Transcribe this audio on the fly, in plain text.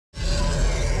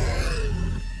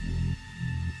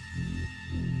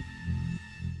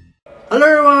Hello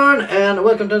everyone, and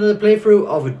welcome to the playthrough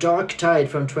of Darktide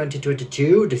from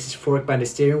 2022. This is Fork by the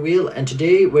Steering Wheel, and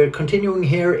today we're continuing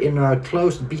here in our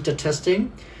closed beta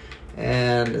testing.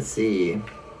 And let's see.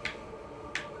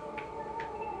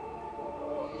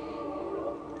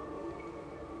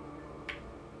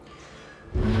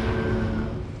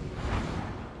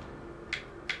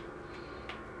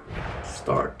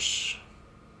 Start.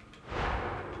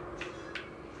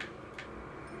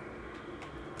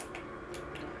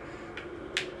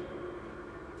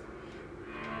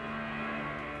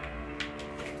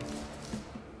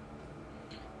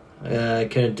 I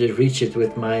can't reach it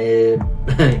with my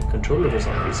controller for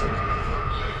some reason.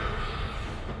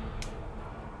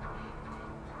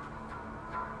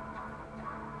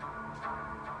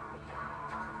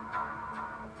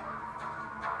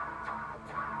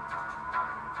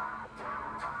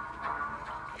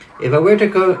 If I were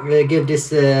to give this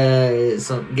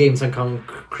some game some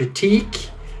critique,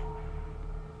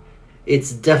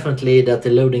 it's definitely that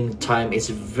the loading time is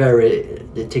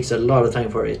it takes a lot of time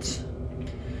for it.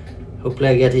 Hopefully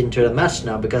I get into the match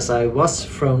now, because I was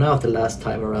thrown out the last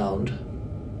time around.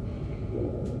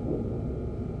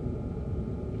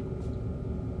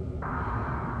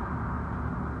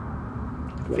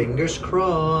 Fingers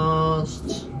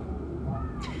crossed.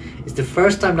 It's the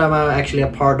first time that I'm actually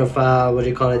a part of what do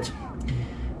you call it?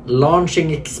 Launching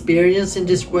experience in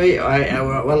this way.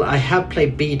 Well, I have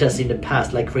played betas in the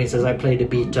past. Like for instance, I played a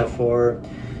beta for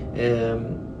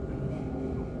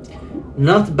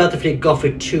not Battlefield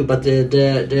Gothic 2, but the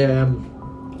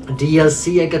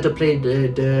DLC. I got to play the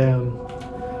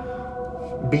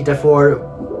beta for.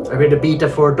 I read the beta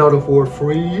for God of War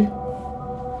 3.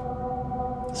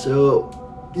 So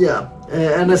yeah,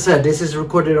 and as I said, this is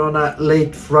recorded on a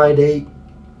late Friday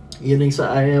evening, so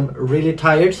I am really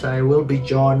tired. So I will be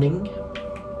joining.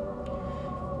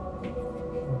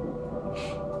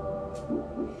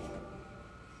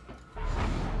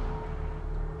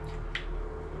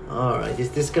 Alright,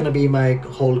 is this gonna be my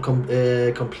whole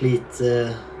complete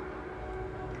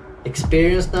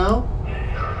experience now?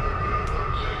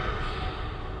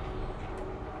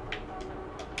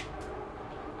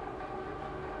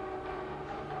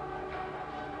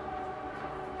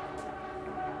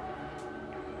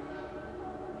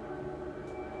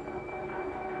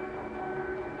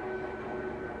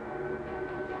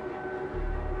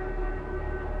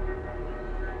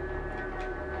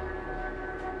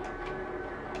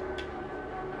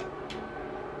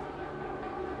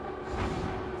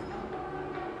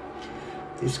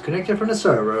 Disconnected from the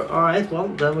server. Alright, well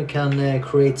then we can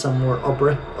create some more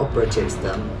operatives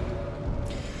then.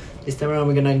 This time around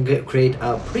we're gonna create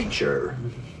a preacher.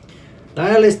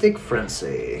 Nihilistic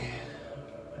Frenzy.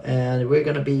 And we're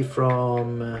gonna be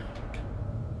from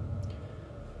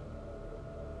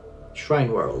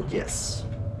Shrine World, yes.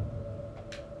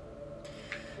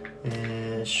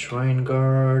 Shrine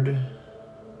Guard.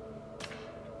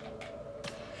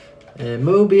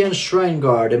 Mobian Shrine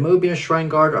Guard. The Mobian Shrine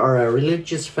Guard are a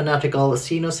religious, fanatical,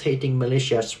 Xenos-hating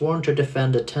militia sworn to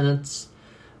defend the tenets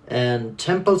and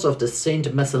temples of the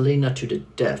Saint Messalina to the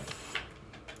death.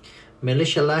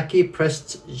 Militia Lackey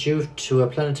pressed due to a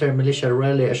planetary militia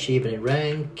rarely achieve any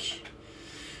rank.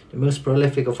 The most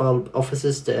prolific of all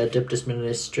offices, the Adeptus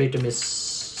Administratum, is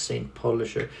Saint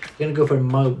Polisher. We're gonna go for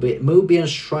Mobian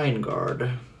Shrine Guard.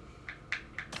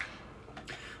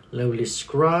 Lowly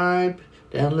Scribe.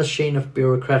 The endless chain of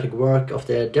bureaucratic work of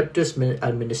the Adeptus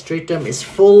Administratum is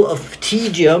full of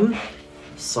tedium.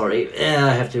 Sorry,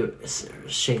 I have to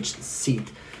change the seat.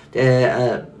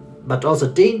 But also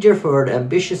danger for the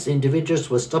ambitious individuals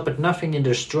will stop at nothing in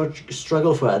their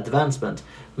struggle for advancement.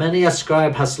 Many a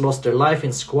scribe has lost their life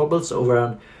in squabbles over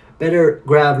a better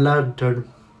grav lantern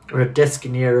or a desk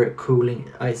near a cooling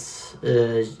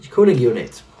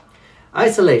unit.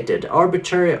 Isolated,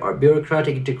 arbitrary or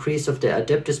bureaucratic decrees of the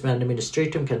Adeptus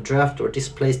Administratum can draft or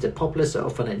displace the populace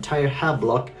of an entire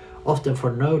block, often for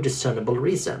no discernible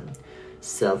reason.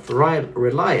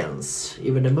 Self-reliance.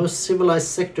 Even the most civilized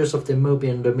sectors of the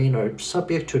Mobian domain are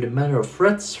subject to the manner of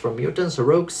threats from mutants,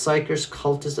 rogues, psychers,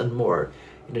 cultists, and more.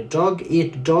 In the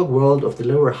dog-eat-dog world of the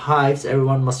lower hives,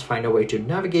 everyone must find a way to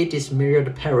navigate these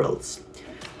myriad perils.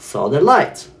 Saw the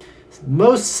light.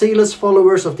 Most zealous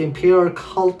followers of the imperial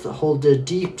cult hold the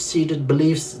deep-seated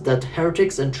beliefs that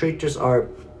heretics and traitors are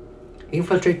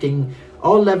infiltrating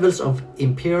all levels of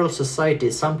imperial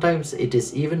society. Sometimes it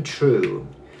is even true.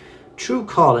 True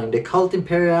calling. The cult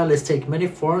imperialis take many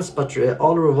forms, but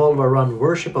all revolve around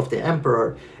worship of the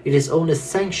emperor. It is only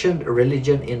sanctioned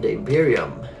religion in the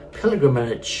Imperium.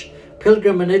 Pilgrimage.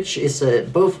 Pilgrimage is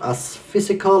both a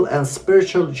physical and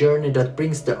spiritual journey that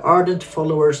brings the ardent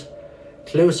followers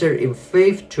closer in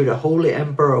faith to the Holy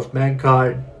Emperor of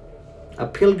mankind. A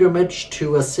pilgrimage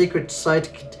to a sacred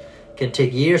site can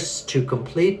take years to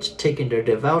complete, taking the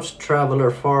devout traveler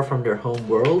far from their home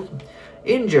world.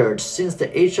 Injured, since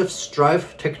the age of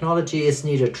strife, technology is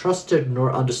neither trusted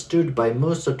nor understood by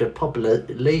most of the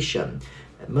population.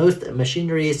 Most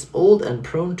machinery is old and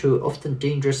prone to often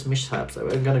dangerous mishaps.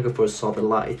 I'm gonna go for solid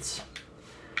lights.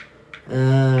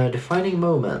 Defining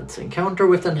moment. Encounter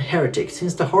with an heretic.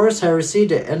 Since the Horus Heresy,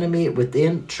 the enemy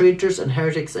within, traitors and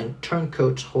heretics and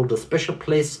turncoats hold a special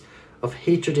place of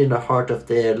hatred in the heart of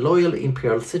the loyal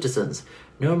imperial citizens.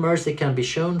 No mercy can be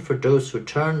shown for those who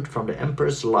turned from the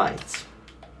Emperor's light.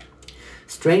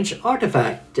 Strange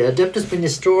artifact. The Adeptus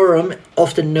Ministorum,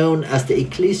 often known as the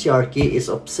Ecclesiarchy, is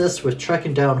obsessed with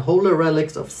tracking down holy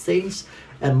relics of saints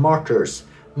and martyrs.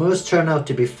 Most turn out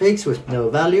to be fakes with no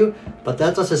value, but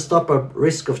that doesn't stop a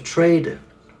risk of trade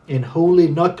in holy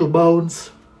knuckle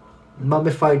bones,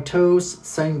 mummified toes,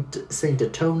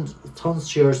 sainted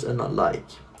tonsures, and the like.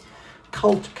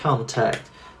 Cult contact.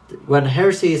 When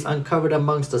heresy is uncovered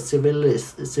amongst the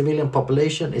civilian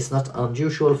population, it's not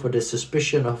unusual for the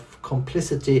suspicion of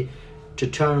complicity to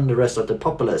turn on the rest of the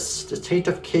populace. The taint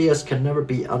of chaos can never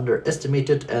be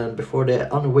underestimated, and before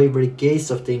the unwavering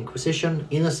gaze of the Inquisition,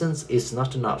 innocence is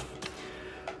not enough.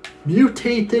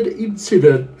 Mutated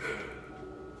incident.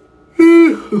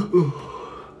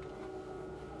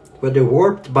 Whether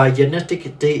warped by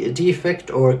genetic defect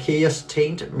or chaos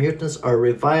taint, mutants are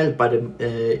reviled by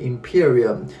the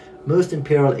Imperium. Most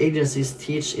Imperial agencies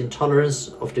teach intolerance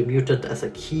of the mutant as a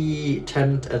key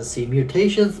tenet and see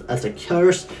mutations as a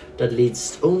curse that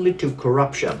leads only to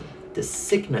corruption. The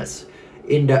sickness.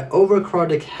 In the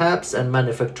overcrowded hubs and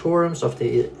manufactorums of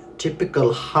the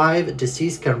typical hive,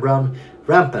 disease can run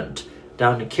rampant. The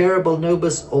uncurable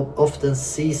nobles often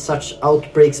see such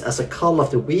outbreaks as a call of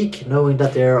the weak, knowing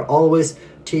that there are always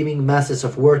teeming masses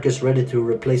of workers ready to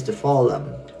replace the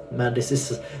fallen. Man, this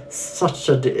is such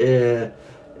a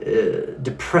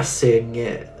depressing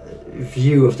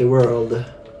view of the world.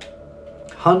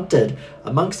 Hunted.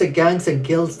 Amongst the gangs and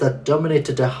guilds that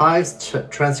dominated the hives,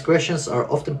 transgressions are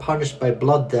often punished by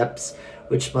blood debts,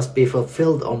 which must be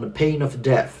fulfilled on the pain of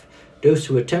death. Those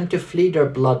who attempt to flee their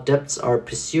blood debts are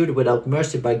pursued without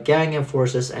mercy by gang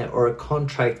enforcers or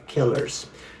contract killers.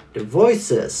 The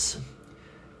voices.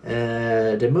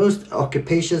 The most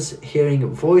occupations hearing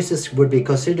voices would be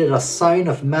considered a sign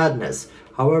of madness.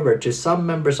 However, to some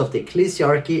members of the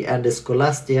Ecclesiarchy and the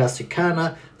Scholastia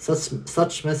Sicana,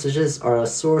 such messages are a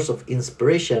source of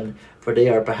inspiration, for they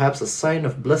are perhaps a sign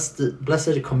of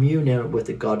blessed communion with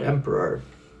the God Emperor.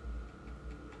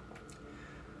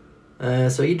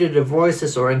 So either the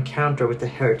voices or encounter with the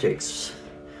heretics.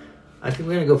 I think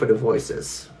we're gonna go for the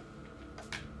voices.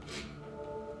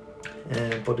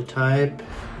 Body type.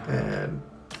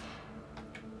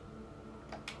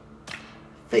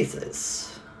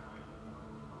 Faces.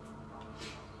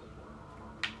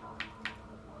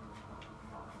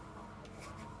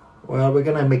 Well, we're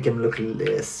gonna make him look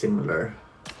similar.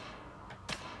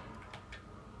 I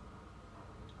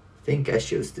think I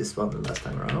chose this one the last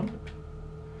time around.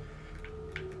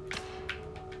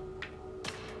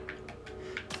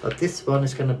 But this one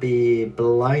is gonna be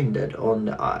blinded on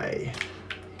the eye.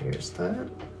 Here's that.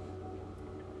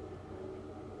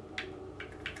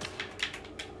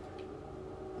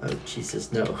 Oh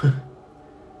Jesus, no.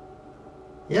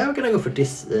 Yeah, we're gonna go for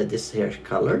this this hair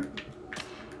color.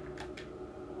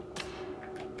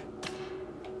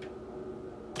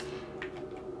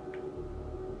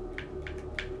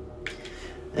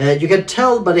 You can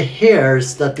tell by the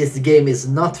hairs that this game is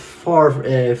not far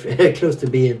close to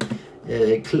being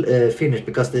finished,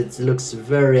 because it looks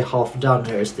very half done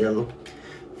here still.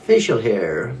 Facial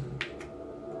hair.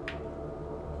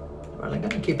 Well, I'm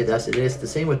gonna keep it as it is. The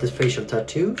same with the facial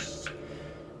tattoos.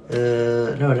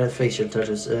 No, not facial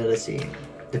tattoos. Let's see.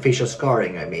 The facial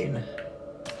scarring, I mean.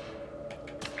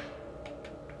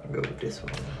 I'll go with this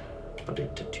one. Body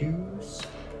tattoos.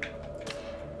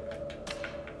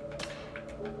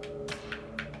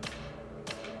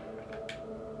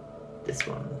 This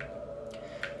one.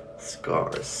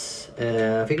 Scars.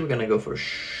 I think we're gonna go for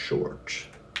short.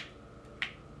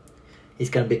 He's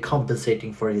gonna be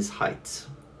compensating for his height.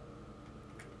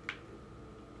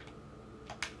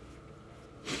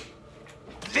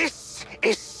 This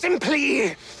is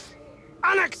simply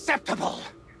unacceptable.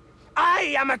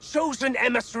 I am a chosen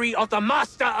emissary of the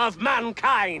Master of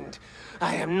Mankind.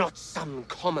 I am not some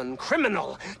common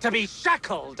criminal to be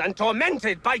shackled and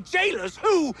tormented by jailers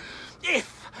who,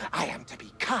 if I am to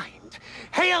be kind,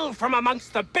 hail from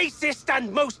amongst the basest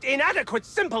and most inadequate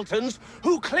simpletons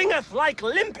who clingeth like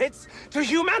limpets to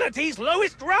humanity's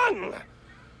lowest rung.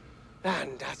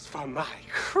 And as for my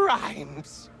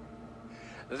crimes,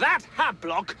 that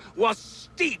Hablock was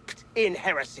steeped in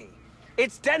heresy.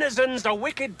 Its denizens a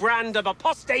wicked brand of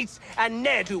apostates and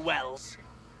ne'er-do-wells.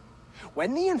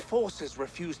 When the enforcers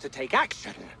refused to take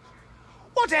action,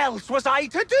 what else was I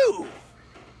to do?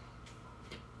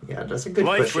 Yeah, that's a good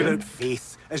Life question. without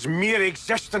faith is mere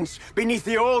existence beneath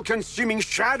the all-consuming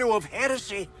shadow of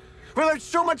heresy, without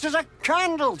so much as a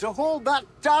candle to hold that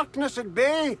darkness at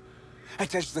bay.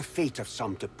 It is the fate of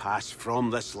some to pass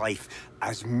from this life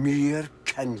as mere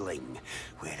kindling,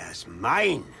 whereas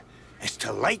mine is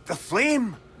to light the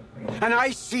flame. And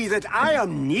I see that I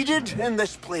am needed in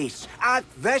this place, at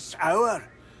this hour.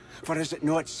 For is it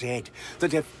not said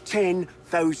that if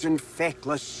 10,000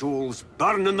 feckless souls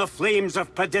burn in the flames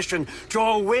of perdition to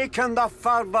awaken the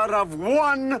fervor of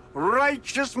one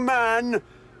righteous man,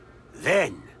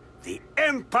 then the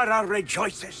Emperor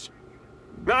rejoices?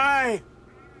 Aye,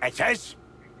 it is.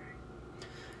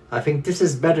 I think this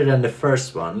is better than the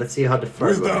first one. Let's see how the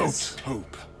first one is. Without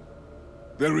hope,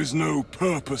 there is no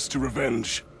purpose to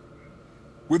revenge.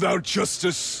 Without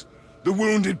justice, the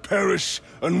wounded perish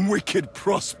and wicked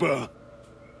prosper.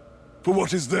 For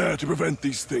what is there to prevent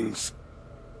these things?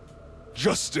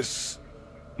 Justice,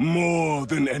 more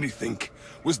than anything,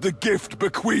 was the gift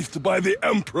bequeathed by the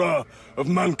Emperor of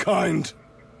mankind.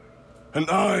 And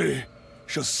I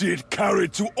shall see it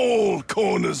carried to all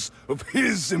corners of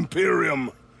his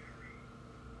Imperium.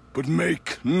 But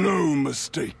make no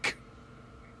mistake.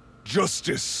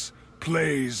 Justice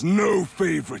plays no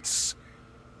favorites.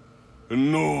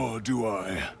 And nor do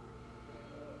I.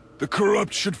 The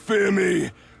corrupt should fear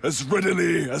me as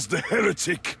readily as the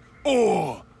heretic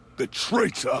or the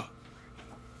traitor.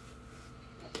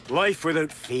 Life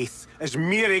without faith is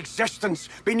mere existence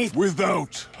beneath...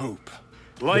 Without hope.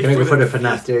 We're gonna go for the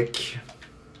fanatic.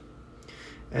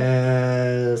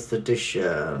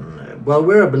 Sedition. Well,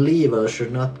 we're a believer,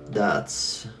 should not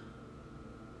that.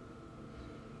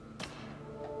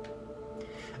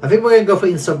 I think we're gonna go for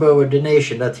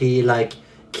insubordination, that he like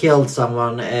killed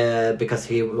someone because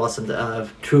he wasn't a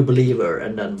true believer,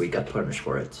 and then we got punished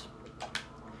for it.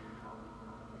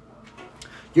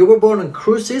 You were born on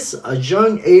Crucis. A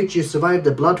young age, you survived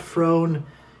the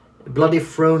Bloody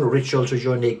Throne ritual to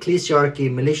join the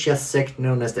ecclesiarchy militia sect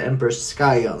known as the Emperor's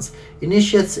Scions.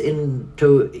 Initiates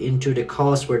into the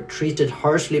cause were treated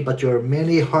harshly, but your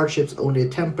many hardships only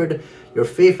tempered your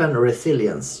faith and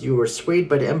resilience. You were swayed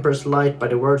by the Emperor's light by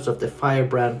the words of the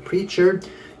firebrand preacher,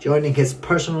 joining his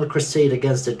personal crusade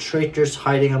against the traitors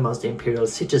hiding amongst the imperial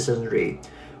citizenry.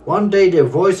 One day the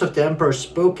voice of the Emperor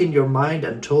spoke in your mind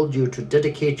and told you to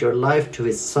dedicate your life to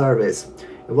his service.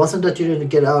 It wasn't that you didn't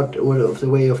get out of the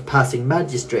way of passing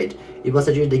magistrate, it was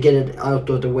that you didn't get it out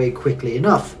of the way quickly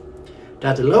enough.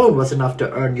 That alone was enough to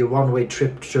earn you one-way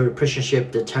trip to the prison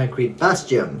ship the Tancred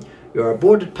Bastion. You are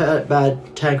aboard the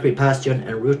Tancred Bastion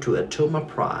en route to Atoma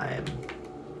Prime.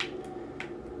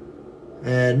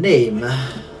 Name.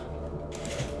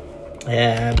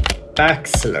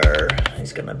 Baxler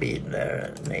is gonna be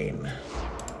their name.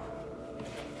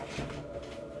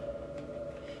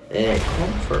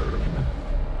 Confirm.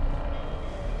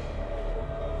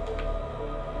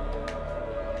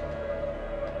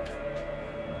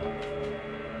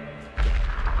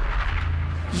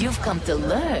 You've come to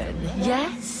learn,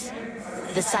 yes?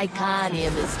 The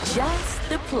Psychonium is just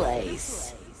the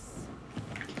place.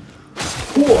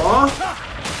 What?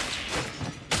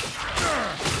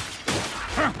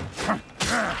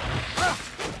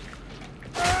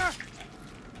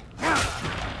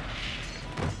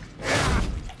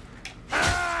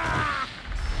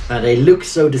 And they look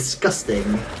so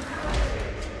disgusting.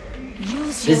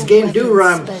 Use This your game do weapons'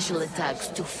 run. special attacks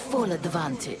to full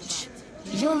advantage.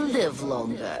 You'll live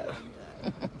longer.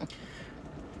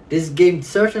 This game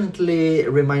certainly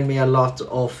remind me a lot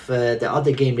of the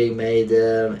other game they made.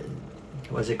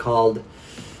 What's it called?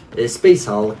 Space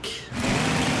Hulk.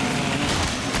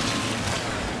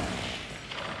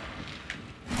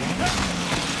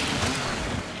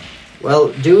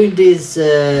 Well, doing these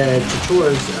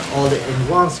tutorials all in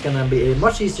once gonna be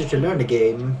much easier to learn the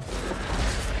game.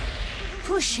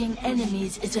 Pushing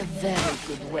enemies is a very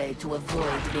good way to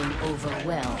avoid being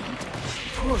overwhelmed.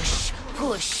 Push,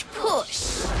 push,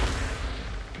 push!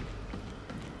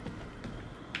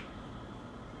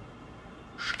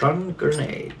 Stun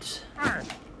grenades.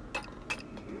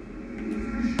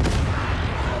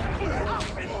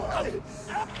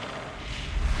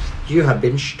 You have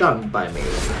been stunned by me.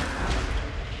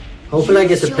 Hopefully I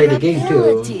get to play the game too.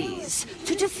 Abilities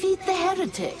to defeat the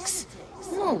heretics.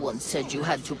 No one said you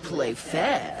had to play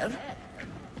fair.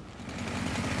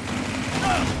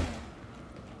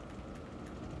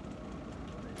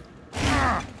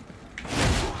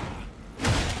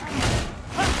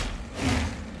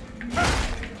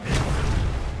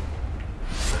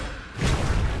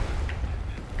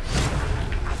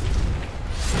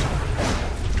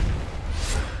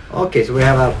 Okay, so we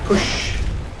have a push.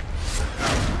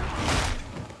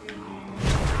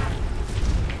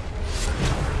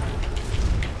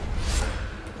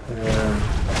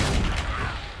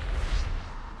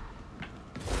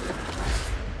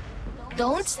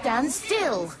 Don't stand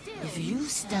still. If you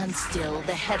stand still,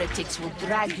 the heretics will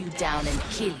drag you down and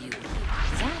kill you.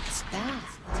 That's bad.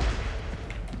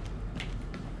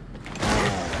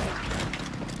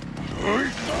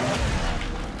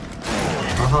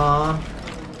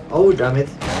 Oh, damn it.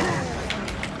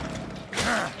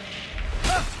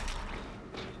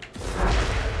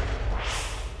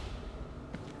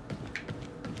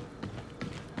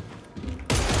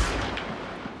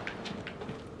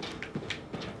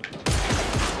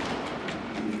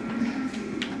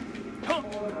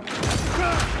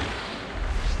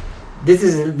 This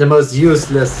is the most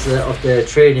useless of the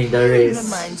training there It is.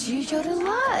 reminds you you're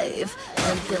alive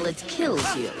until it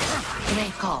kills you.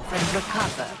 Break off and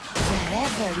recover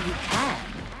wherever you can.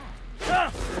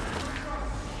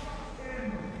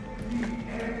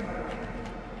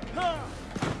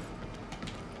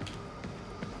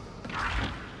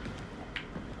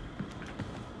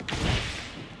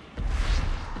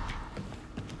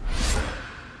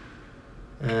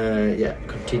 Yeah,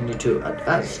 continue to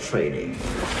advance training.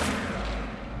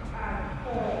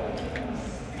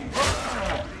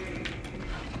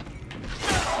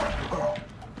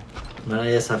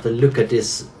 I just have to look at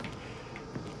this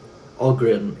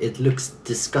Ogren. It looks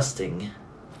disgusting.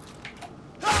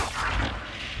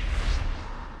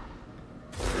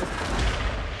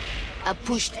 A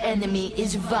pushed enemy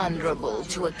is vulnerable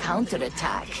to a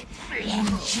counterattack.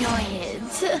 Enjoy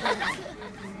it.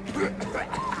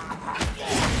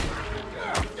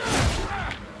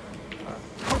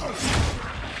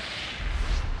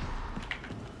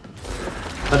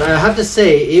 But I have to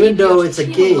say, even though it's a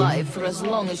Keep game, alive for as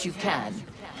long as you can.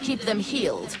 Keep them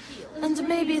healed, and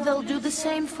maybe they'll do the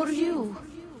same for you.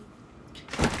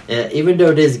 even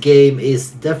though this game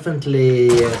is definitely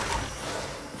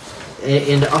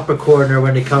in the upper corner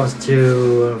when it comes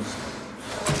to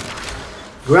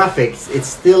graphics, it's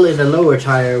still in the lower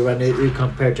tier when you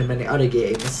compare to many other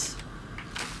games.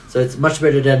 So it's much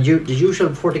better than the usual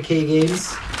 40k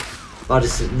games, but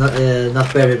it's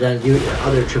not better than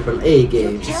other AAA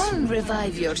games. You can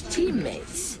revive your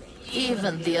teammates,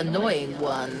 even the annoying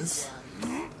ones.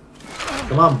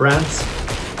 Come on, Brant.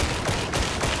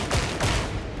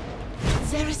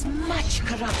 There is much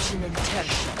corruption in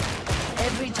Tertia.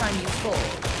 Every time you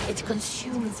fall, it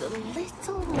consumes a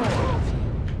little more.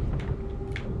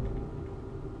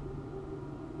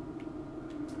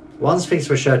 One thing's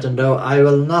for certain though,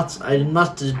 I'm not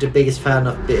the biggest fan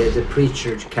of the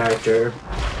preacher character.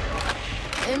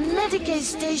 Medicaid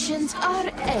stations are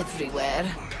everywhere.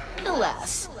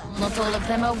 Alas, not all of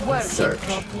them are working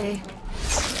properly.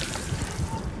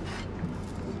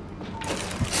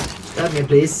 Stab me,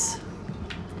 please.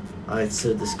 Oh, it's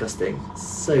so disgusting.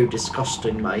 So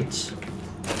disgusting, mate.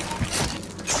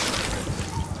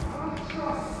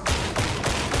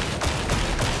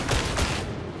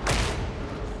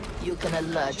 You can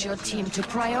alert your team to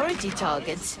priority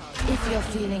targets if you're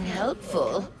feeling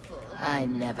helpful. I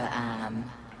never am.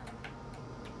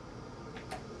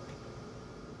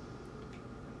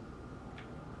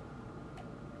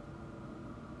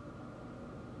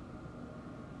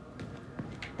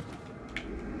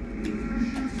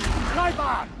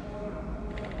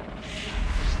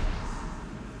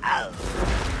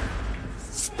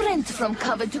 Sprint from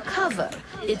cover to cover.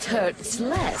 It hurts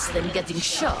less than getting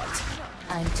shot,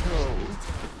 I'm told.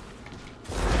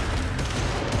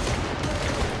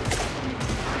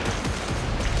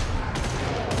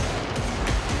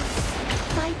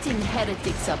 Fighting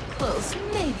heretics up close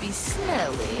may be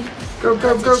smelly. Go,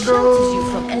 go, but go, it shelters you go!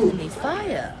 from enemy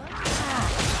fire.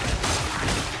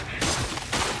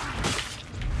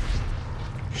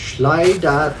 Slide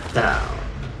that down.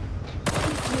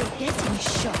 If you're getting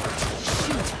shot,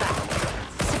 shoot back.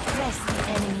 Suppress the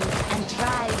enemy and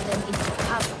drive them into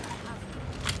cover.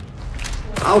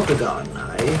 Autogun,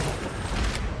 eh?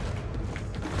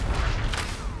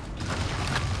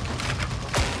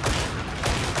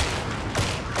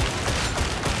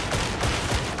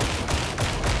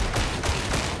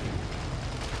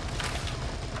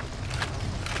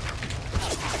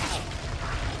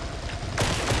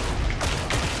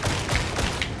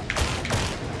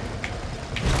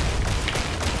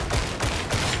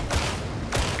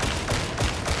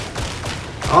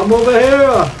 I'm over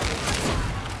here!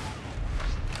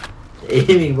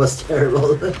 The aiming was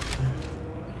terrible.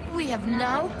 We have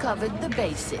now covered the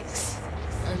basics.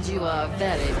 And you are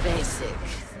very basic.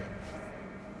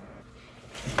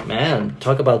 Man,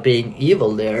 talk about being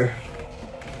evil there.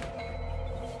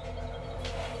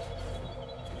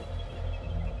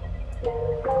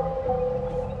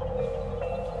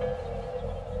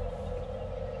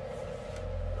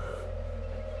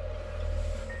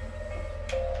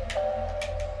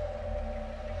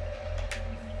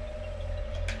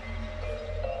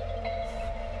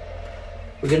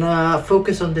 We're gonna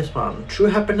focus on this one. True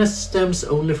happiness stems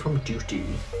only from duty.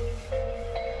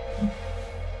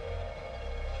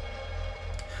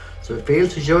 So we failed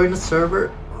to join the server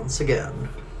once again.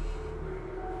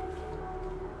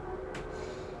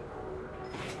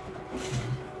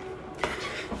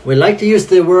 We like to use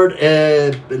the word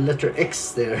letter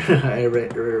X there, I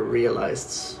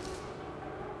realized.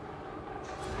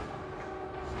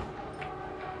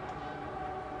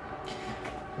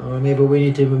 Or maybe we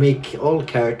need to make all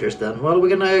characters then. Well,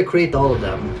 we're gonna create all of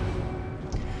them.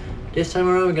 This time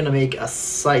around we're gonna make a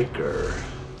Psyker.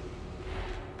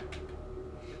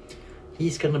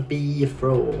 He's gonna be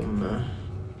from...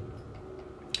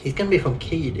 He's gonna be from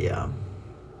Cadia.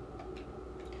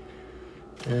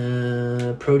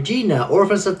 Progena,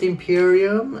 Orphans of the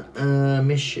Imperium,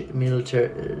 Military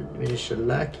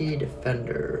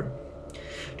Defender.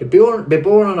 To be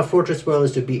born on a fortress world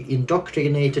is to be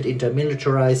indoctrinated into a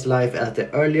militarized life at the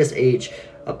earliest age.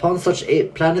 Upon such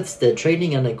planets, the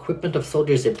training and equipment of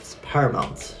soldiers is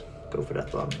paramount. Go for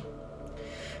that one.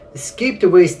 Escape the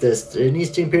wastes. It needs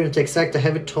the Imperium to exact a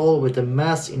heavy toll with the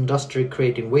mass industry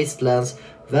creating wastelands,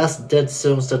 vast dead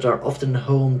zones that are often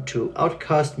home to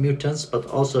outcast mutants, but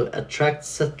also attract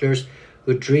settlers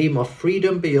who dream of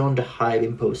freedom beyond the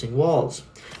hive-imposing walls.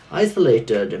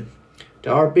 Isolated. The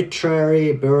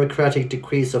arbitrary bureaucratic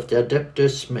decrees of the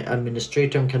Adeptus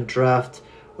Administratum can draft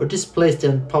or displace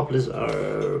the populace.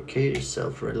 Okay,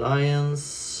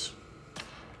 self-reliance.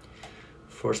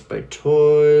 Forced by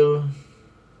toil.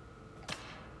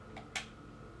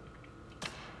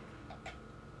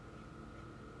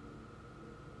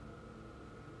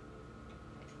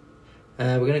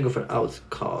 We're gonna go for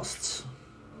outcasts.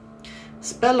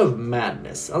 Spell of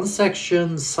Madness.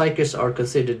 Unsanctioned psychers are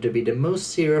considered to be the most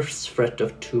serious threat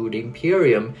to the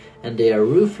Imperium, and they are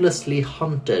ruthlessly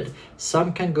hunted.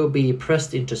 Some can be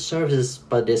pressed into service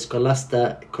by the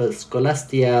Scholastia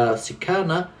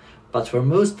Sicana, but for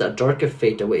most a darker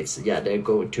fate awaits. Yeah, they're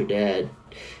going to the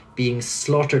being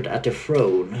slaughtered at the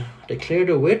throne.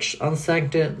 Declared a witch,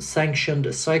 unsanctioned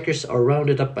psychers are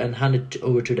rounded up and handed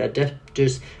over to the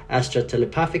Adeptus Astra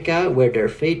Telepathica, where their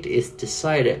fate is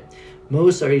decided.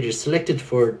 Most are either selected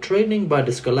for training by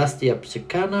the Scholastia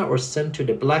Sicana or sent to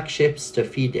the black ships to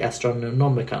feed the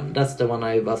Astronomicon. That's the one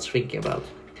I was thinking about.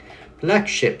 Black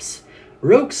ships.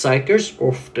 Rogue psychers,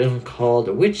 often called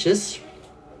witches,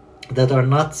 that are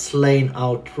not slain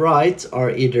outright, are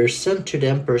either sent to the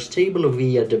Emperor's table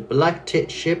via the black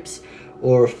ships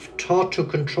or taught to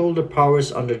control the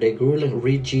powers under the grueling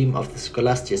regime of the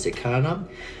Scholastia Sicana.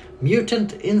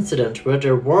 Mutant incident,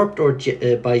 whether warped or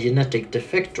by genetic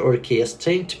defect or chaos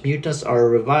taint, mutants are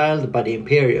reviled by the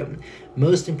Imperium.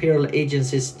 Most Imperial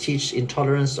agencies teach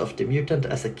intolerance of the mutant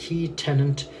as a key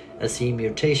tenet and see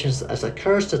mutations as a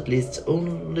curse that leads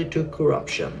only to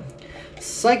corruption.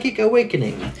 Psychic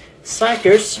awakening.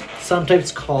 Psychers,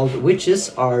 sometimes called witches,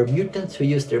 are mutants who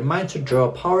use their mind to draw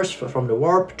powers from the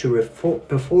warp to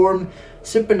perform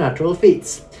supernatural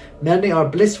feats. Many are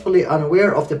blissfully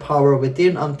unaware of the power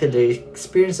within until they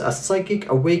experience a psychic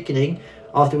awakening,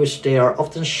 after which they are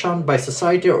often shunned by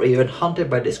society or even hunted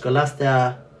by the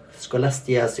Scholastia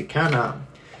Sicana.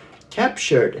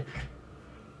 Captured.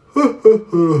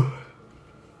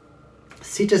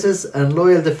 Citizens and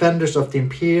loyal defenders of the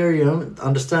Imperium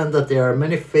understand that there are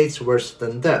many fates worse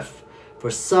than death. For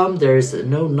some, there is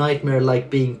no nightmare like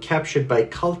being captured by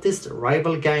cultists,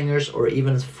 rival gangers, or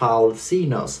even foul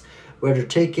Xenos. Whether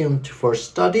taken for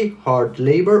study, hard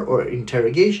labor, or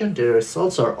interrogation, the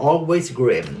results are always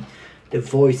grim. The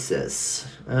voices.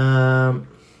 I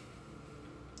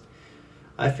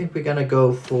think we're gonna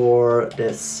go for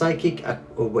the Psychic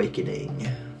Awakening.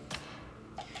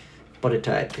 Body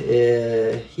type.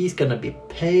 He's gonna be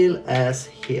pale as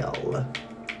hell.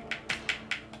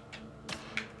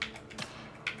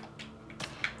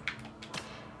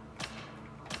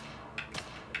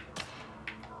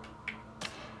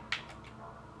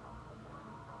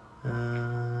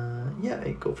 Yeah,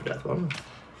 I go for that one.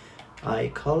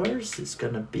 Eye colors is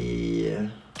gonna be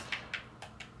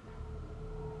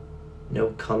no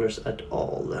colors at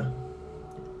all.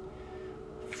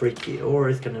 Freaky, or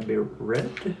it's gonna be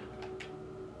red.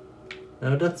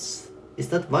 No, is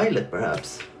that violet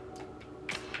perhaps?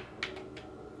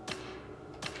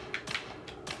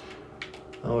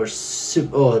 Or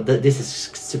this is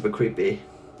super creepy.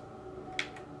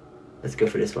 Let's go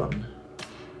for this one.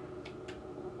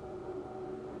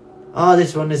 Ah,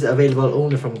 this one is available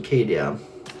only from Cadia.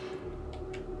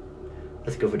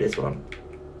 Let's go for this one.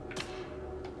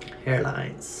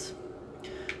 Hairlines.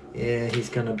 Yeah, he's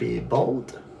gonna be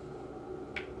bald.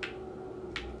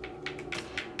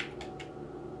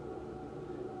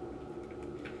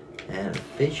 And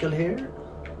facial hair.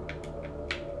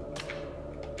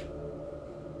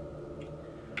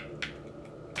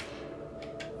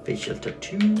 Facial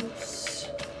tattoos.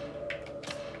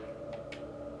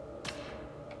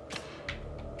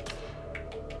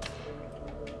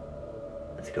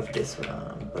 Let's go for this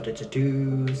one. Body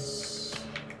tattoos.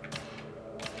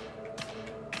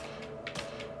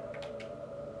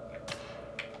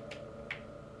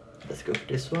 Let's go for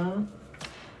this one.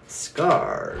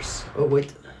 Scars. Oh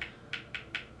wait.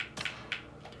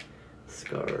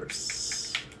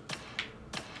 Scars.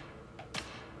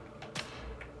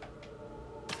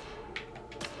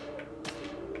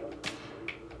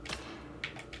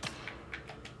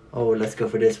 Oh, let's go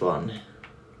for this one.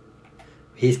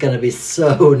 He's gonna be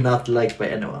so not liked by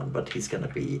anyone, but he's gonna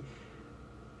be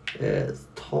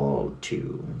tall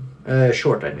too.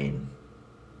 Short, I mean.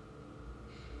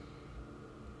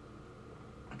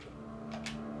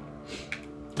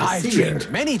 I've dreamed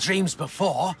many dreams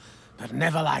before, but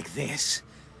never like this.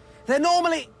 They're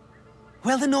normally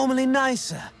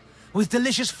nicer, with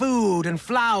delicious food and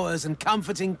flowers and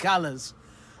comforting colors.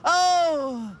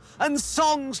 Oh, and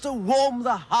songs to warm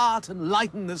the heart and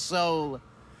lighten the soul.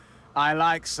 I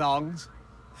like songs,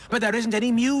 but there isn't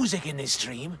any music in this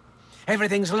dream.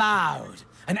 Everything's loud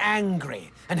and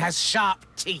angry and has sharp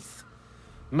teeth.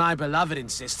 My beloved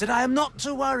insisted I am not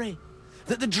to worry,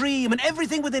 that the dream and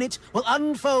everything within it will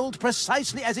unfold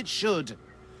precisely as it should.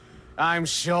 I'm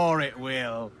sure it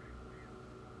will.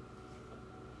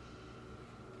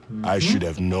 I should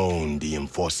have known the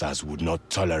enforcers would not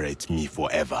tolerate me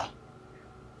forever.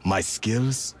 My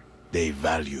skills, they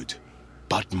valued,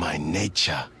 but my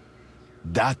nature,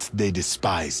 that they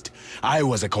despised. I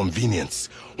was a convenience,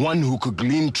 one who could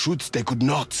glean truths they could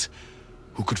not,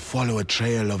 who could follow a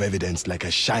trail of evidence like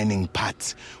a shining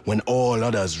path when all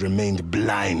others remained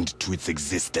blind to its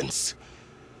existence,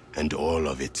 and all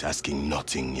of it asking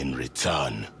nothing in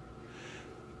return.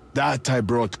 That I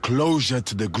brought closure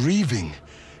to the grieving,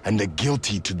 and the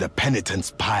guilty to the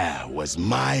penitent's pyre was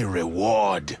my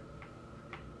reward.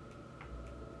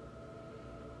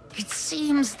 It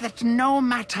seems that no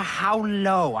matter how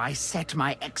low I set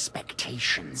my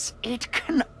expectations, it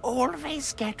can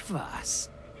always get worse.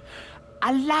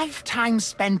 A lifetime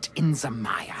spent in the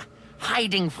mire,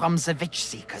 hiding from the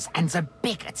witch-seekers and the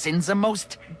bigots in the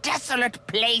most desolate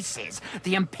places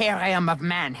the Imperium of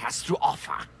Man has to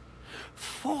offer.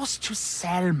 Forced to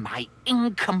sell my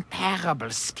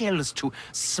incomparable skills to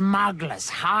smugglers,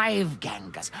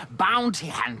 hive-gangers, bounty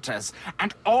hunters,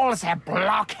 and all their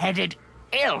blockheaded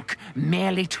ilk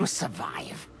merely to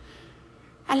survive.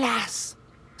 Alas,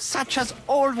 such has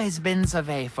always been the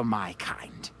way for my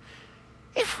kind.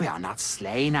 If we are not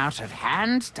slain out of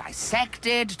hand,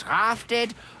 dissected,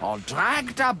 drafted, or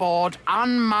dragged aboard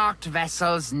unmarked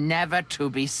vessels never to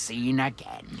be seen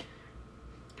again.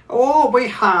 Oh, we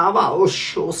have our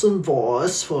chosen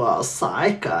voice for our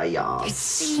psycho, yes. It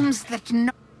seems that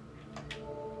no...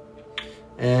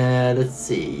 Let's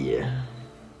see.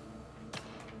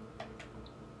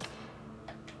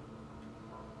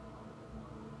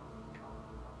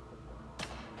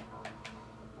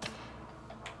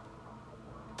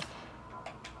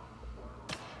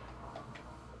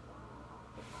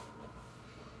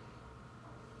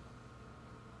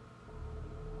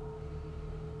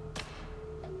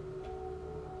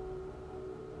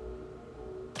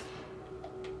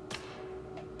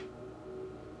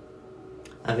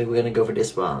 I think we're gonna go for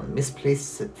this one.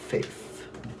 Misplaced faith.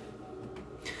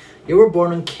 You were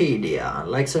born in Cadia.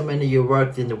 Like so many, you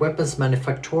worked in the weapons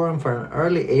manufactorum for an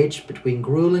early age. Between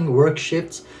grueling work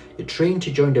shifts, you trained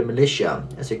to join the militia.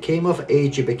 As you came of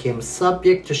age, you became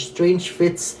subject to strange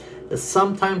fits that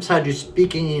sometimes had you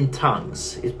speaking in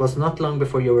tongues. It was not long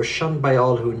before you were shunned by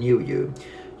all who knew you.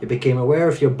 You became aware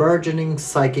of your burgeoning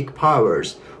psychic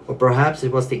powers, or perhaps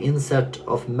it was the inset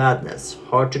of madness.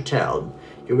 Hard to tell.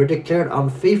 You were declared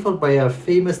unfaithful by a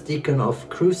famous deacon of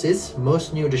Crucis.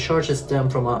 Most knew the charges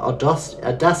stemmed from an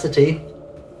audacity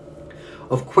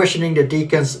of questioning the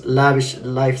deacon's lavish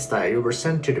lifestyle. You were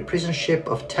sent to the prison ship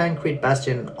of Tancred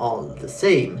Bastion all the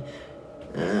same.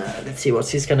 Let's see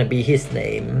what's gonna be his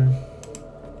name.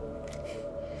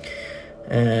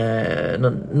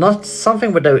 Not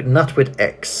something with not with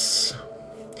X.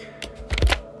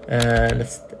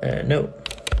 No.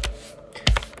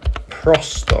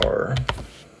 Prostor.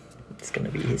 It's gonna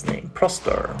be his name,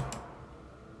 Prostor.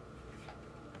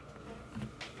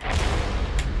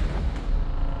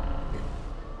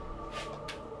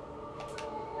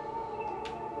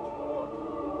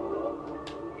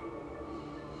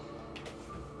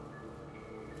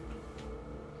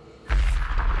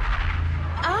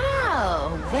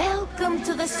 Oh, welcome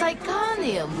to the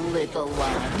Psychonium, little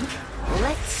one.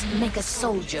 Let's make a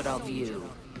soldier of you.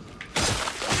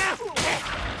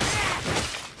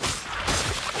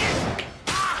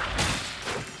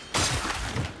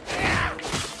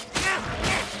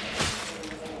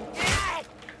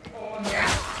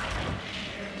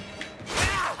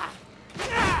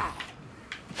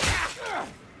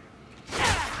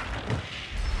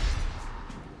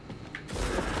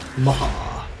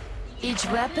 Maha. Each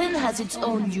weapon has its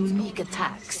own unique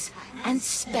attacks and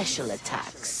special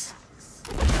attacks.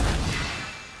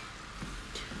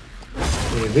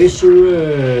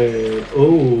 Eviscerate.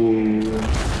 Oh.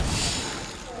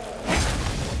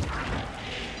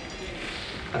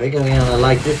 I think I'm gonna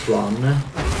like this one.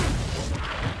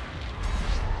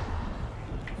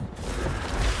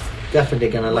 Definitely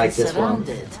gonna like this one.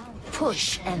 Surrounded,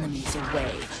 push enemies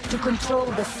away to control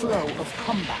the flow of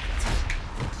combat.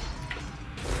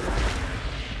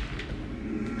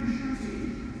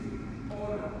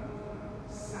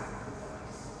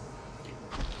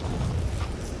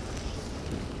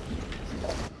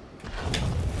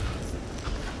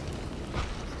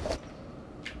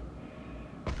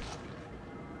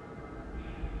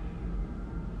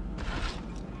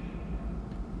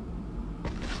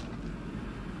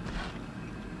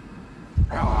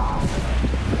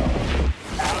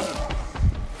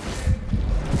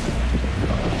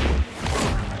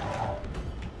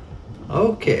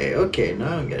 Okay,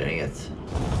 now I'm getting it.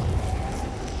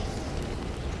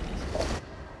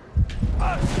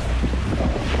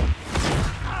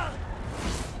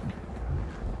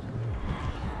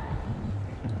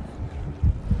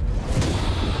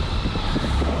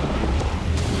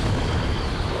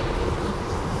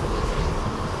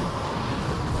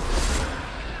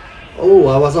 Oh,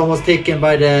 I was almost taken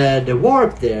by the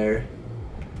warp there.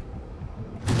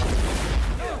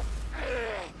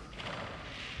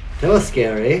 That was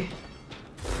scary.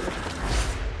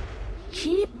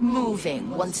 Keep moving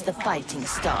once the fighting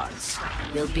starts.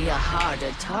 You'll be a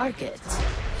harder target.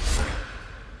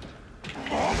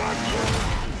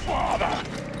 Father,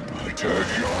 I turn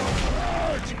your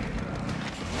blood.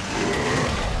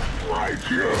 Right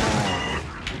here.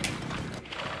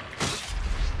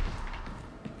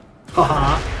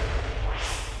 Haha.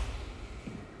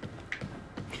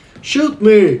 Shoot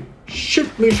me!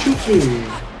 Shoot me, shoot me!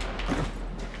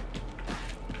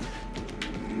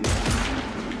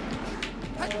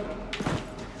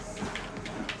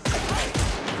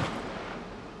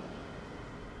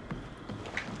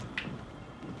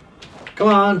 Come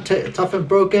on, tough and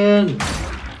broken!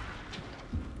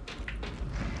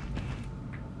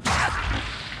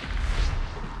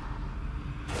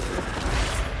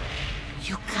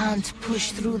 You can't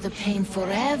push through the pain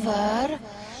forever.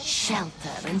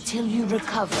 Shelter until you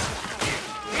recover.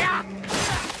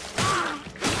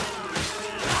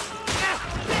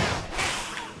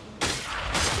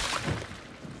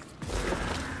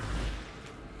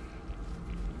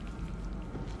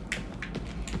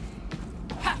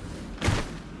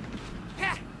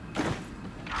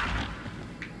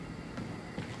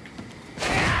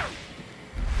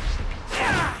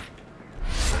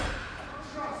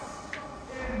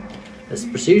 Let's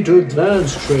proceed to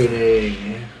advanced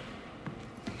training.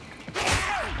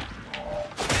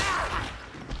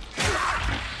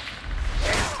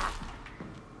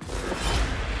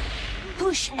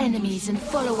 Push enemies and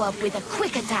follow up with a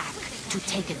quick attack to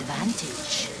take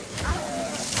advantage.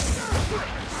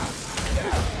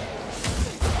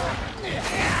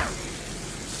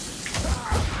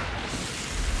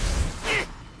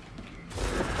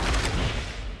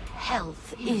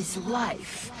 Health is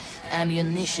life.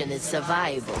 Ammunition is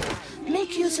survival.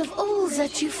 Make use of all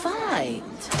that you find.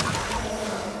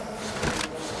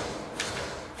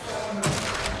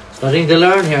 Starting to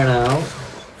learn here now.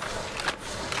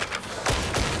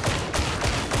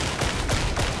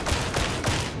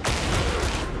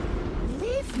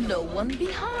 Leave no one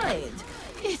behind.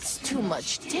 It's too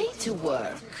much data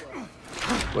work.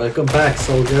 Welcome back,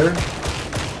 soldier.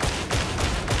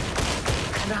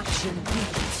 Corruption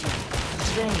weakens you,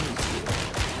 drains you.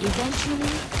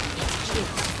 Eventually, it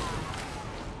kills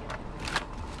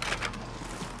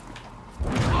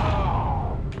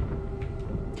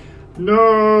you. No!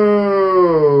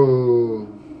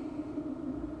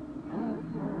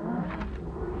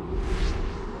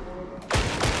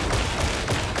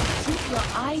 Keep your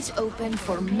eyes open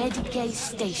for Medicaid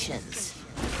stations.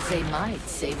 They might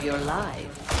save your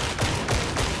life.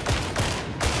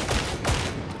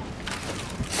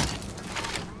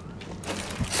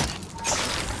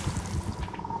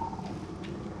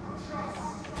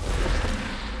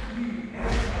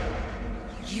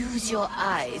 Use your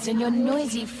eyes and your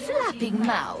noisy flapping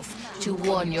mouth to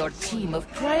warn your team of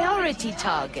priority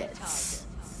targets.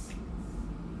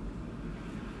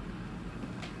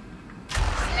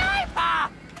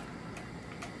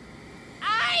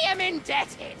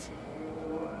 indebted.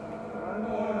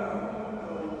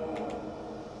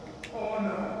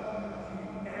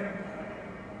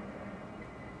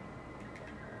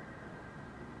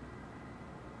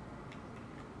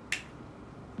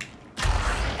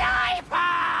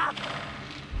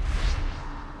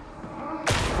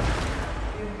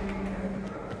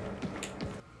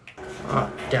 Ah,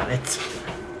 damn it.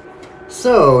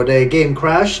 So, the game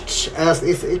crashed, as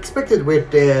is expected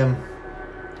with the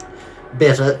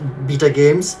beta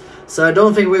games. So I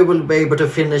don't think we will be able to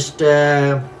finish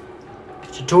the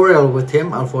tutorial with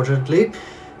him, unfortunately.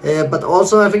 But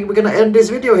also I think we're gonna end this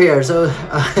video here, so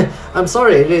I'm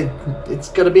sorry, it's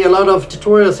gonna be a lot of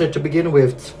tutorials here to begin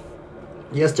with.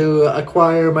 Just to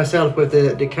acquire myself with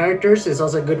the characters is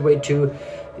also a good way to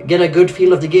get a good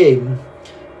feel of the game.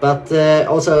 But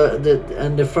also,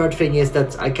 the third thing is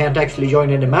that I can't actually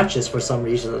join any matches for some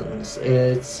reasons.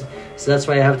 So that's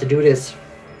why I have to do this.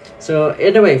 So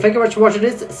anyway, thank you very much for watching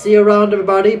this. See you around,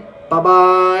 everybody. Bye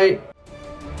bye.